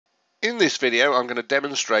In this video, I'm going to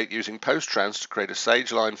demonstrate using PostTrans to create a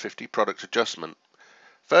Sage Line 50 product adjustment.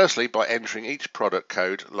 Firstly, by entering each product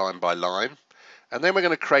code line by line, and then we're going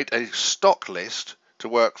to create a stock list to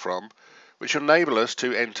work from, which will enable us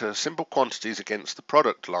to enter simple quantities against the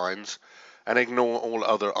product lines and ignore all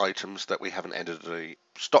other items that we haven't entered a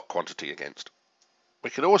stock quantity against. We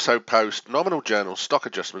can also post nominal journal stock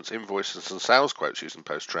adjustments, invoices and sales quotes using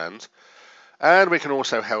PostTrans. And we can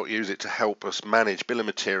also use it to help us manage bill of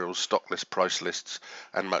materials, stock list, price lists,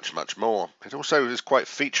 and much, much more. It also is quite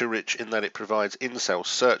feature rich in that it provides in-cell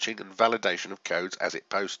searching and validation of codes as it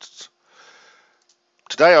posts.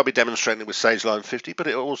 Today I'll be demonstrating it with Sage Line 50, but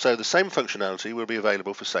the same functionality will be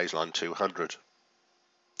available for Sage Line 200.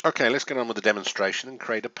 Okay, let's get on with the demonstration and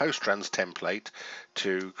create a PostTrans template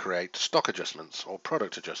to create stock adjustments or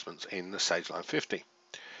product adjustments in the Sage Line 50.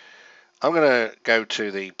 I'm going to go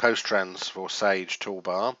to the PostTrans for Sage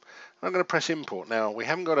toolbar. And I'm going to press import. Now we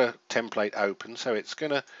haven't got a template open, so it's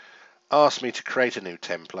going to ask me to create a new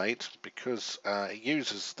template because it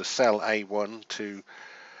uses the cell A1 to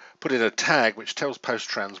put in a tag which tells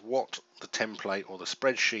PostTrans what the template or the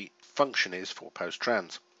spreadsheet function is for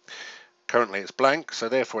PostTrans. Currently it's blank, so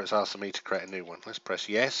therefore it's asking me to create a new one. Let's press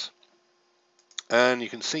yes. And you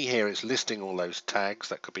can see here it's listing all those tags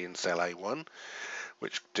that could be in cell A1,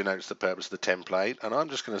 which denotes the purpose of the template, and I'm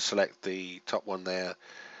just going to select the top one there,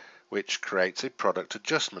 which creates a product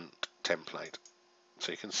adjustment template.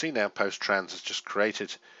 So you can see now PostTrans has just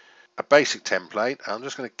created a basic template. I'm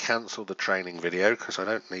just going to cancel the training video because I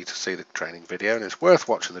don't need to see the training video, and it's worth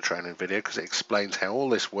watching the training video because it explains how all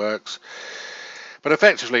this works. But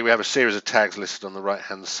effectively we have a series of tags listed on the right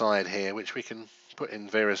hand side here, which we can put in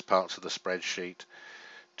various parts of the spreadsheet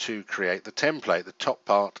to create the template. The top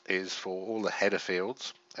part is for all the header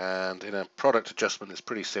fields, and in a product adjustment it's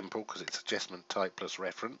pretty simple because it's adjustment type plus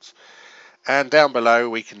reference. And down below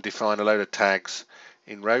we can define a load of tags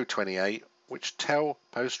in row 28 which tell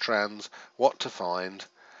PostTrans what to find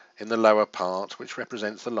in the lower part, which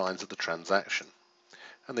represents the lines of the transaction.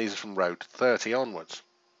 And these are from row 30 onwards.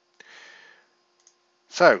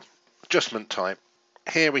 So, adjustment type.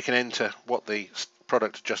 Here we can enter what the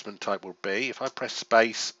product adjustment type will be. If I press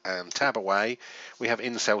space and tab away, we have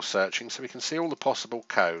in-cell searching, so we can see all the possible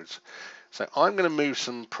codes. So I'm going to move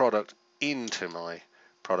some product into my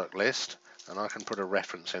product list, and I can put a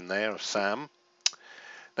reference in there of Sam.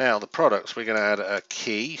 Now the products, we're going to add a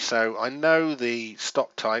key, so I know the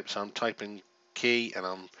stock type, so I'm typing key and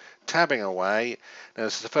I'm tabbing away. Now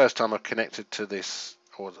this is the first time I've connected to this,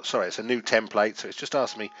 or sorry, it's a new template, so it's just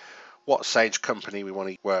asked me what Sage company we want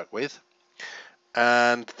to work with.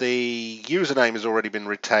 And the username has already been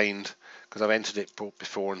retained because I've entered it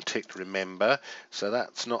before and ticked remember, so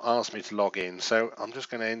that's not asked me to log in. So I'm just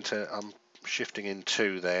going to enter, I'm shifting in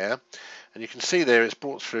 2 there, and you can see there it's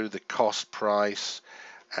brought through the cost price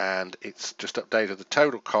and it's just updated the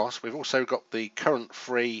total cost. We've also got the current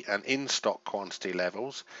free and in-stock quantity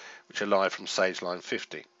levels, which are live from Sage Line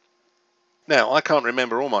 50. Now, I can't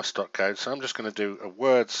remember all my stock codes, so I'm just going to do a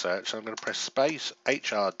word search. So I'm going to press space,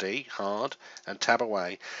 HRD, hard, and tab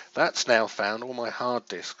away. That's now found all my hard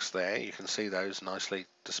disks there. You can see those nicely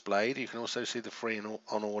displayed. You can also see the free and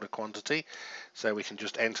on order quantity. So we can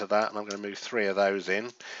just enter that, and I'm going to move 3 of those in.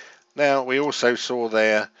 Now, we also saw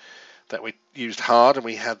there that we used hard, and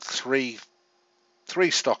we had three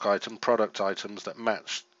stock product items that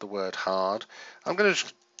matched the word hard. I'm going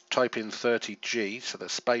to type in 30G, so the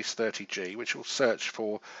space 30G, which will search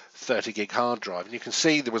for 30 gig hard drive. And you can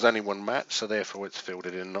see there was only one match, so therefore it's filled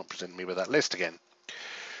it in and not presenting me with that list again.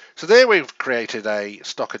 So there we've created a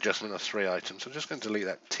stock adjustment of 3 items. I'm just going to delete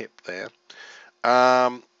that tip there.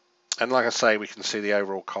 And like I say, we can see the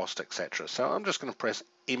overall cost, etc. So I'm just going to press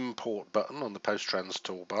import button on the PostTrans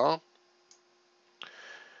toolbar.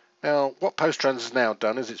 Now, what PostTrans has now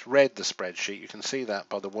done is it's read the spreadsheet. You can see that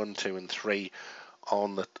by the 1, 2, and 3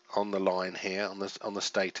 on the line here on the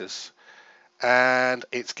status, and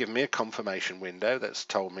it's given me a confirmation window that's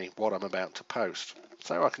told me what I'm about to post.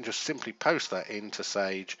 So I can just simply post that into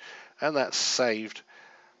Sage, and that's saved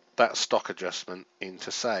that stock adjustment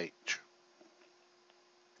into Sage.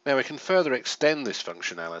 Now we can further extend this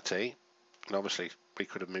functionality, and obviously we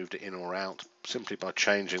could have moved it in or out simply by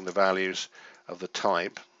changing the values of the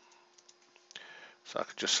type. So I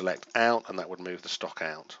could just select out, and that would move the stock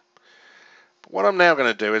out. But what I'm now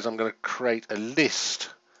going to do is I'm going to create a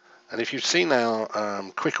list. And if you've seen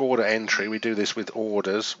our quick order entry, we do this with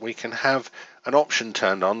orders. We can have an option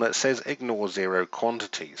turned on that says ignore 0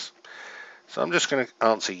 quantities. So I'm just going to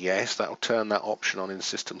answer yes. That will turn that option on in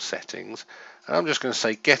system settings. And I'm just going to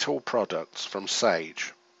say get all products from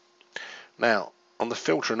Sage. Now on the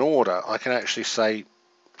filter and order, I can actually say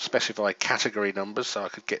specify category numbers so I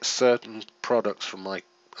could get certain products from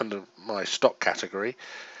under my stock category,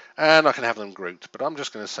 and I can have them grouped, but I'm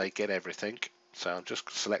just going to say get everything. So I've just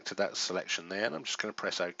selected that selection there, and I'm just going to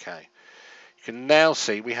press OK. You can now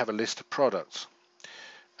see we have a list of products,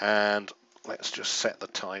 and let's just set the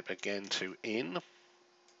type again to in.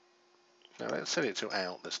 Now let's set it to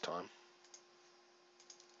out this time,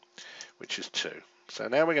 which is 2. So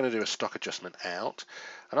now we're going to do a stock adjustment out,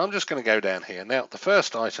 and I'm just going to go down here. Now the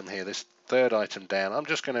first item here, this third item down, I'm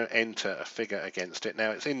just going to enter a figure against it.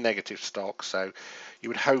 Now it's in negative stock, so you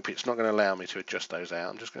would hope it's not going to allow me to adjust those out.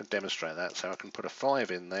 I'm just going to demonstrate that, so I can put a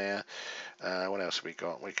 5 in there. What else have we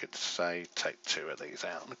got? We could say take 2 of these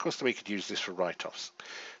out, and of course we could use this for write-offs.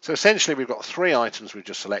 So essentially we've got 3 items we've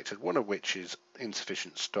just selected, one of which is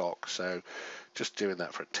insufficient stock, so just doing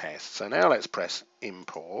that for a test. So now let's press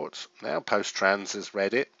import. Now PostTrans has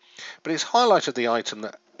read it, but it's highlighted the item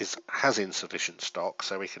that has insufficient stock,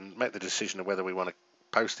 so we can make the decision of whether we want to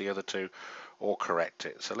post the other 2 or correct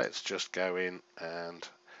it. So let's just go in and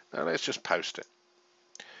now let's just post it.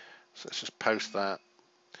 So let's just post that,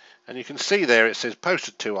 and you can see there it says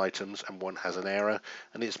posted 2 items and 1 has an error,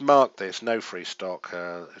 and it's marked this no free stock,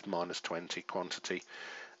 -20 quantity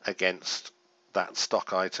against that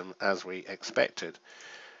stock item as we expected.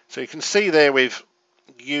 So you can see there we've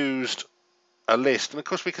used a list, and of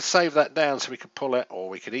course we could save that down so we could pull it, or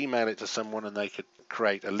we could email it to someone and they could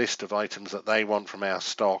create a list of items that they want from our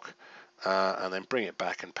stock, and then bring it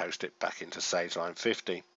back and post it back into Sage Line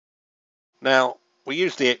 50. Now we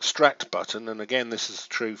use the extract button, and again this is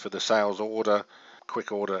true for the sales order,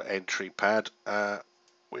 quick order entry pad.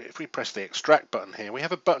 If we press the extract button here, we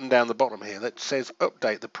have a button down the bottom here that says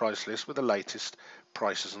update the price list with the latest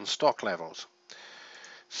prices and stock levels.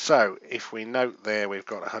 So if we note there we've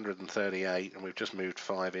got 138 and we've just moved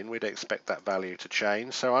 5 in, we'd expect that value to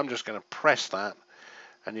change. So I'm just going to press that,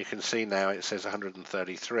 and you can see now it says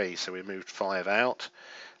 133, so we moved 5 out,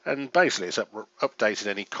 and basically it's updated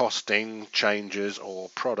any costing changes or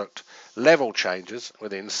product level changes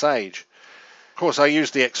within Sage. Of course I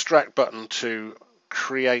use the extract button to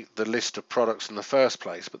create the list of products in the first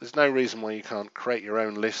place, but there's no reason why you can't create your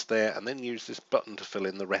own list there and then use this button to fill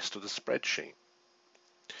in the rest of the spreadsheet.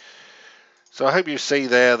 So I hope you see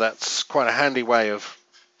there that's quite a handy way of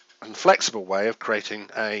and flexible way of creating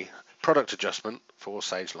a product adjustment for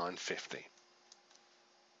Sage Line 50.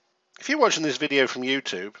 If you're watching this video from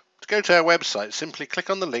YouTube, to go to our website, simply click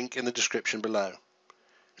on the link in the description below.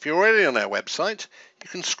 If you're already on our website, you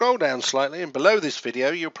can scroll down slightly, and below this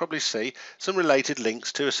video you'll probably see some related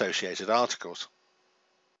links to associated articles.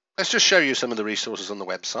 Let's just show you some of the resources on the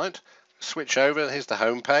website. Switch over, here's the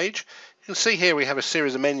home page. You can see here we have a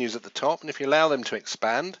series of menus at the top, and if you allow them to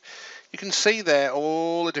expand, you can see there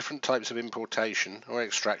all the different types of importation or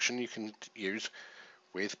extraction you can use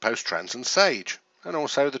with PostTrans and Sage, and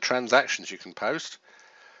also the transactions you can post.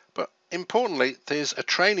 But importantly, there's a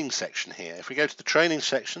training section here. If we go to the training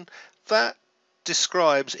section, that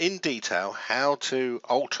describes in detail how to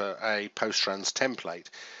alter a PostTrans template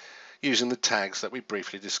using the tags that we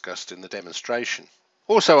briefly discussed in the demonstration.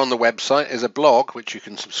 Also on the website is a blog which you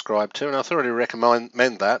can subscribe to, and I thoroughly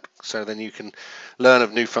recommend that, so then you can learn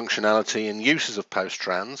of new functionality and uses of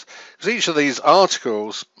PostTrans, because each of these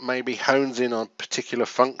articles maybe hones in on a particular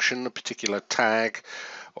function, a particular tag,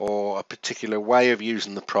 or a particular way of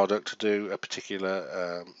using the product to do a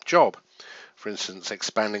particular job. For instance,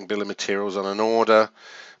 expanding bill of materials on an order,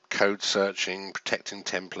 code searching, protecting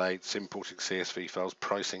templates, importing CSV files,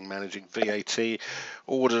 pricing, managing VAT,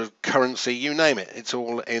 order currency, you name it, it's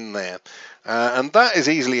all in there. And that is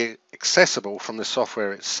easily accessible from the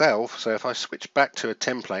software itself. So if I switch back to a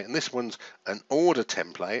template, and this one's an order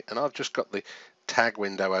template, and I've just got the tag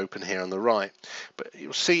window open here on the right, but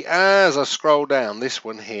you'll see as I scroll down, this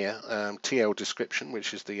one here, TL description,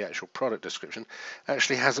 which is the actual product description,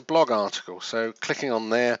 actually has a blog article. So clicking on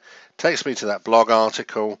there takes me to that blog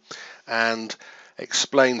article and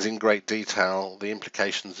explains in great detail the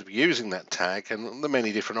implications of using that tag and the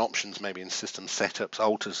many different options, maybe in system setups,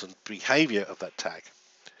 alters and behavior of that tag.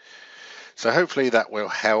 So hopefully that will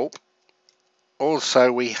help.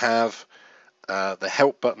 Also we have the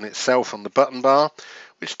help button itself on the button bar,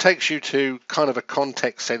 which takes you to kind of a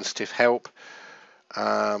context sensitive help,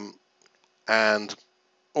 and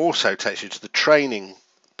also takes you to the training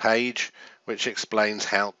page, which explains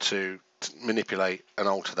how to manipulate and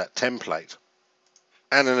alter that template.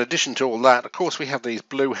 And in addition to all that, of course, we have these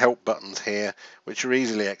blue help buttons here, which are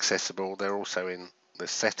easily accessible. They're also in the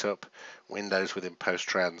setup windows within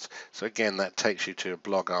PostTrans. So again, that takes you to a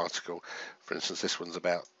blog article. For instance, this one's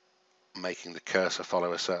about making the cursor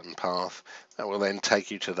follow a certain path. That will then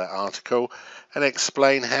take you to that article and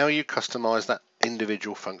explain how you customize that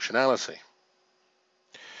individual functionality.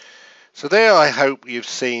 So there, I hope you've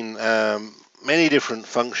seen many different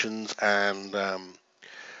functions and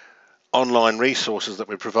online resources that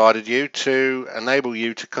we provided you to enable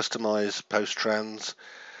you to customize PostTrans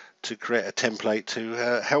to create a template to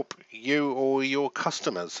help you or your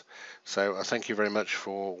customers. So I thank you very much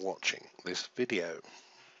for watching this video.